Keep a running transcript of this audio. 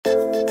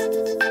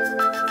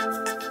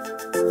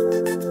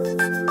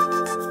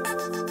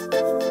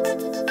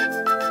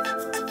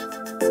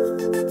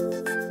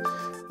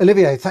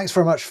Olivier, thanks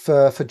very much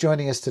for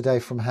joining us today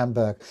from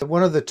Hamburg.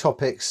 One of the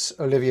topics,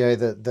 Olivier,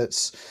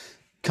 that's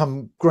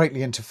come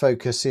greatly into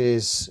focus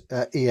is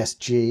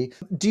ESG.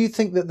 Do you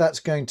think that that's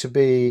going to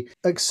be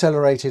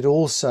accelerated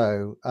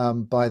also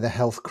by the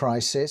health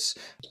crisis?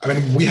 I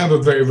mean, we have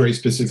a very, very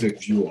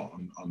specific view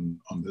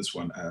on this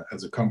one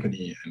as a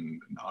company,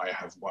 and I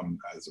have one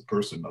as a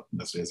person, not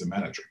necessarily as a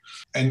manager.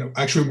 And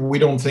actually, we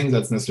don't think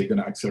that's necessarily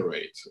going to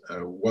accelerate.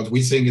 What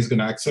we think is going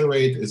to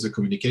accelerate is the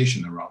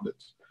communication around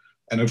it,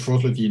 and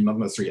unfortunately, not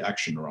necessarily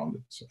action around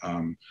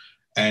it.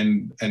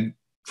 And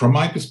from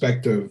my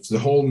perspective, the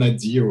whole net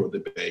zero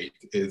debate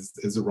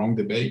is a wrong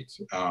debate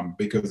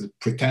because it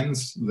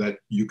pretends that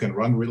you can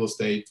run real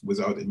estate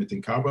without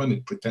emitting carbon.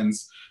 It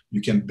pretends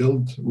you can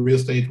build real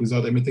estate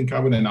without emitting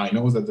carbon. And I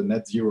know that the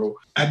net zero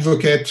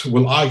advocate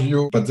will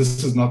argue, but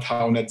this is not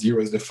how net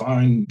zero is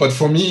defined. But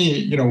for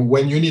me,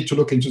 when you need to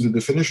look into the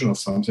definition of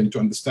something to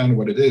understand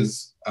what it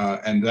is,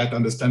 and that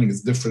understanding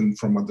is different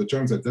from what the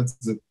term says, that's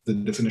the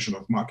definition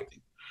of marketing.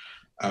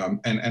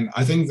 And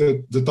I think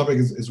that the topic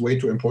is way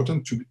too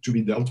important to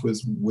be dealt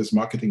with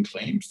marketing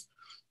claims.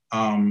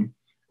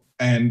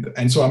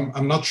 And so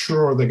I'm not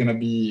sure they're going to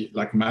be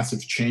like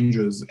massive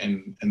changes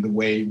in the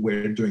way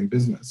we're doing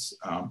business.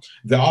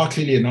 There are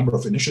clearly a number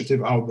of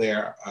initiatives out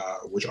there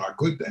which are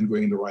good and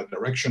going in the right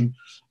direction.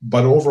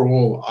 But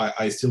overall,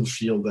 I still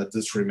feel that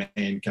this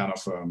remains kind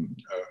of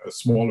a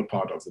smaller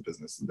part of the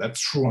business. That's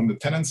true on the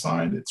tenant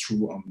side. It's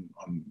true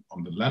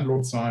on the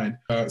landlord side.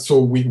 So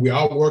we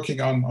are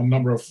working on a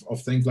number of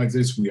things like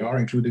this. We are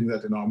including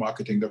that in our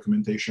marketing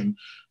documentation.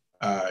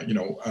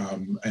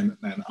 And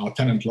our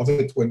tenants love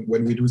it when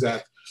we do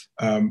that.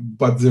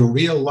 But the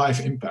real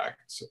life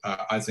impact,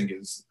 I think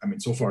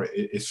so far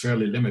is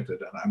fairly limited.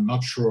 And I'm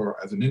not sure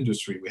as an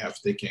industry we have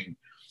taken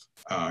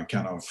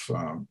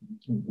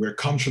we're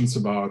conscious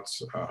about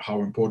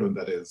how important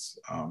that is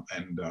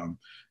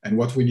and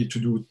what we need to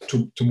do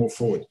to move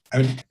forward.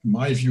 And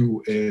my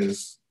view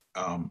is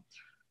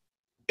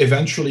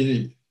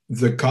eventually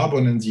the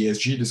carbon and the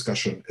ESG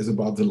discussion is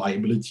about the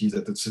liabilities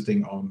that is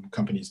sitting on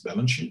companies'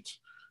 balance sheet.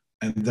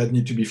 And that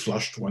need to be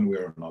flushed one way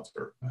or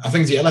another. I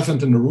think the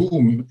elephant in the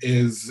room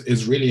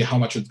is really how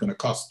much it's going to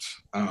cost.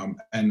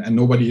 And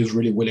nobody is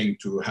really willing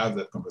to have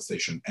that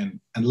conversation.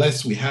 And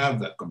unless we have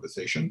that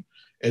conversation,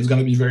 it's going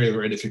to be very,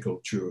 very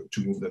difficult to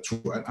move that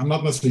through. I'm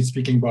not necessarily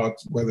speaking about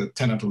whether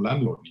tenant or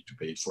landlord need to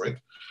pay for it.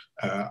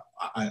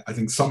 I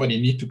think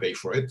somebody need to pay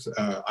for it,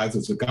 either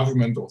the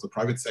government or the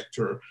private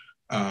sector,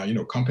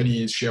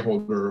 companies,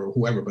 shareholder,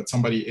 whoever, but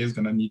somebody is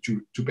going to need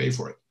to pay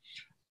for it.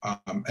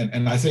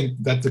 And I think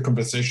that's the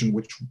conversation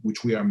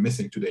which we are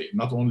missing today,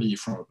 not only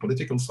from a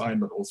political side,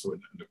 but also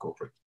in the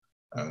corporate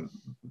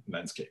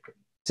landscape.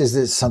 Is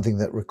this something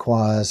that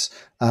requires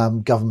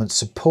government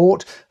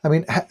support? I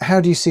mean,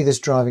 how do you see this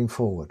driving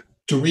forward?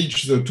 To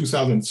reach the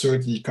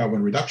 2030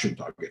 carbon reduction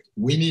target,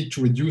 we need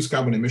to reduce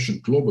carbon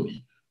emissions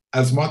globally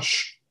as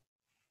much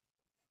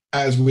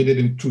as we did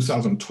in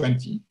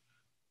 2020,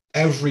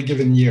 every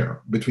given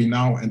year between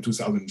now and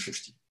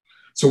 2050.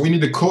 So we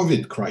need a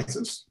COVID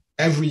crisis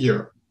every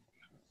year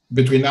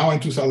between now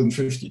and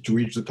 2050 to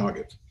reach the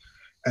target.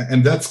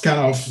 And that's kind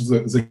of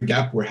the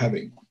gap we're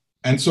having.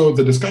 And so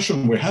the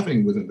discussion we're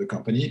having within the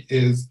company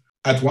is,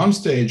 at one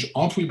stage,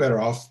 aren't we better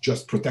off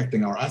just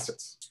protecting our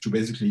assets to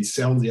basically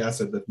sell the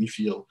asset that we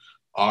feel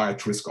are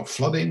at risk of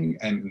flooding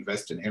and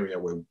invest in area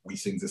where we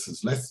think this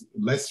is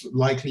less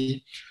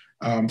likely.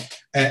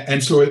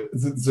 And so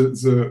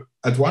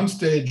at one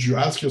stage, you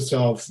ask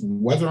yourself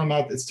whether or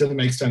not it still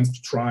makes sense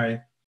to try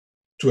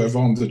to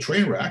avoid the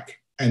train wreck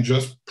and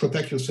just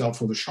protect yourself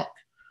for the shock,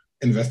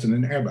 invest in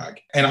an airbag.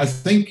 And I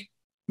think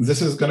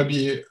this is going to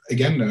be,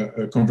 again,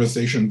 a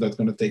conversation that's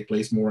going to take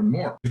place more and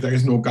more. If there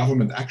is no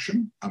government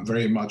action, I'm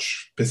very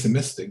much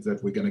pessimistic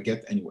that we're going to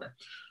get anywhere.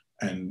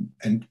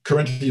 And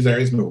currently there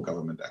is no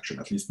government action,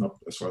 at least not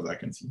as far as I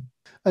can see.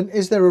 And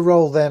is there a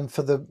role then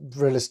for the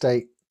real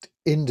estate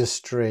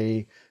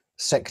industry,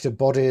 sector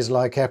bodies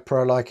like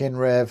EPRA, like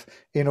INREV,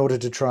 in order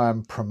to try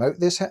and promote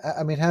this?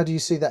 I mean, how do you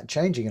see that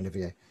changing,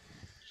 Olivier?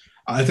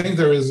 I think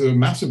there is a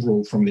massive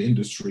role from the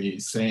industry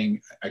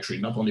saying, actually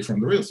not only from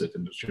the real estate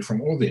industry, from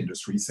all the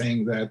industry,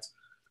 saying that,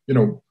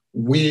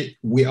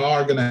 we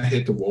are going to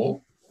hit the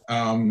wall.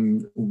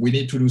 We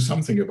need to do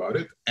something about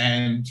it.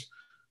 And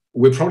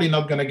we're probably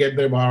not going to get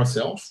there by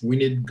ourselves. We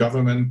need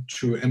government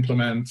to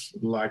implement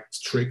like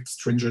strict,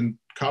 stringent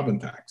carbon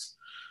tax.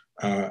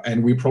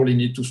 And we probably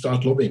need to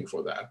start lobbying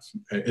for that.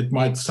 It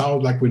might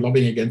sound like we're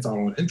lobbying against our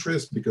own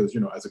interests because,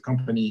 as a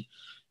company,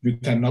 you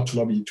tend not to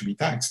lobby to be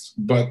taxed,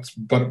 but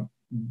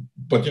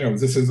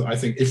this is, I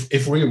think,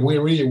 if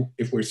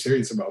we're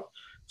serious about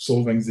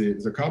solving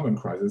the carbon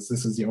crisis,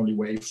 this is the only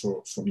way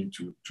for me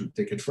to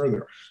take it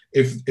further.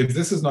 If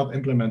this is not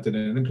implemented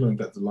and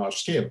implemented at a large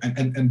scale,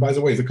 and by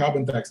the way, the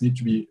carbon tax need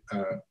to be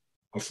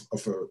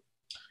of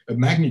a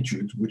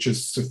magnitude which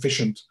is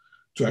sufficient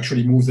to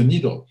actually move the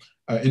needle.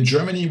 In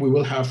Germany, we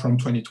will have from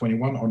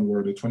 2021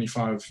 onward a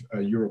 25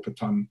 euro per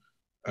ton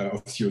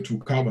of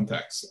CO2 carbon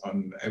tax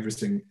on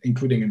everything,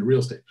 including in real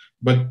estate.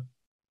 But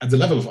at the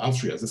level of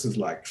Alstria, this is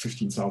like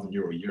 15,000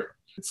 euro a year.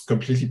 It's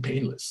completely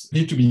painless.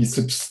 You need to be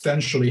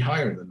substantially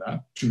higher than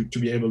that to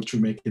be able to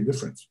make a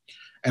difference.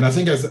 And I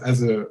think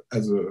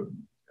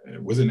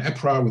within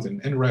EPRA, within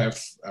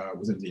NREF,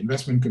 within the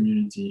investment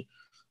community,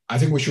 I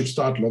think we should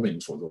start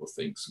lobbying for those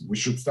things. We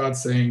should start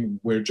saying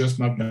we're just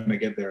not going to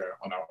get there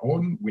on our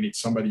own. We need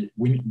somebody,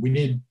 we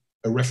need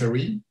a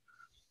referee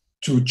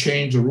to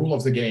change the rule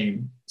of the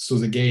game so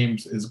the game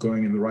is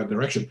going in the right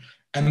direction.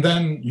 And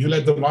then you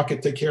let the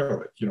market take care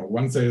of it. You know,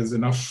 once there's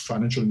enough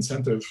financial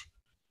incentive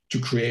to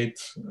create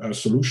a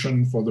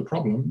solution for the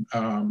problem,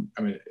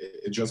 I mean,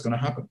 it's just going to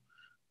happen.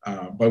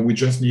 But we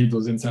just need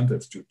those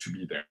incentives to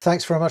be there.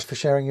 Thanks very much for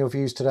sharing your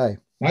views today.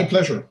 My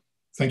pleasure.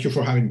 Thank you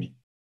for having me.